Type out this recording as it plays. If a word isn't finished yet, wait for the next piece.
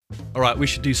All right, we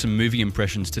should do some movie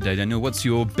impressions today, Daniel. What's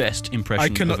your best impression? I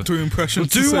cannot do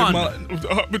impressions. Well, do one.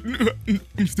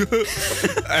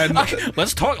 And, okay,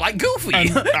 let's talk like Goofy.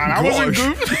 and I wasn't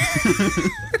Goofy.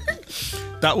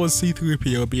 That was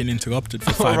C-3PO being interrupted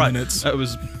for 5 minutes. That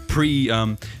was pre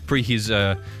his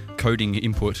coding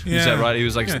input. Is that right? He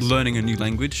was like learning a new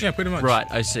language. Yeah, pretty much. Right,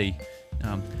 I see.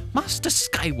 Master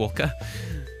Skywalker.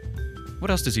 What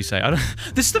else does he say?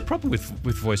 This is the problem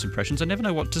with voice impressions. I never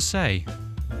know what to say.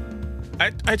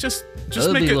 I just make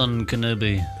it. Obi-Wan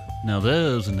Kenobi. Now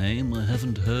there's a name I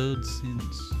haven't heard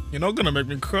since. You're not gonna make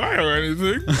me cry or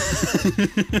anything.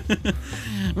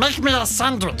 Make me a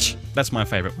sandwich. That's my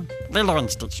favourite one. Lilo and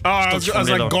Stitch. Oh, I was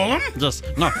like Gollum? Yes.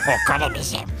 No. Oh, Gollum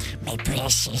is my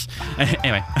precious.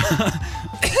 Anyway.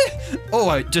 Oh,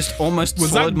 I just almost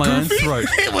swallowed my own throat.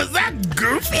 Was that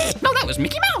Goofy? No, that was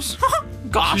Mickey Mouse.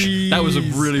 Gosh. That was a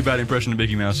really bad impression of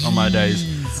Mickey Mouse on my days.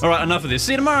 All right, enough of this.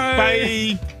 See you tomorrow.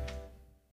 Bye.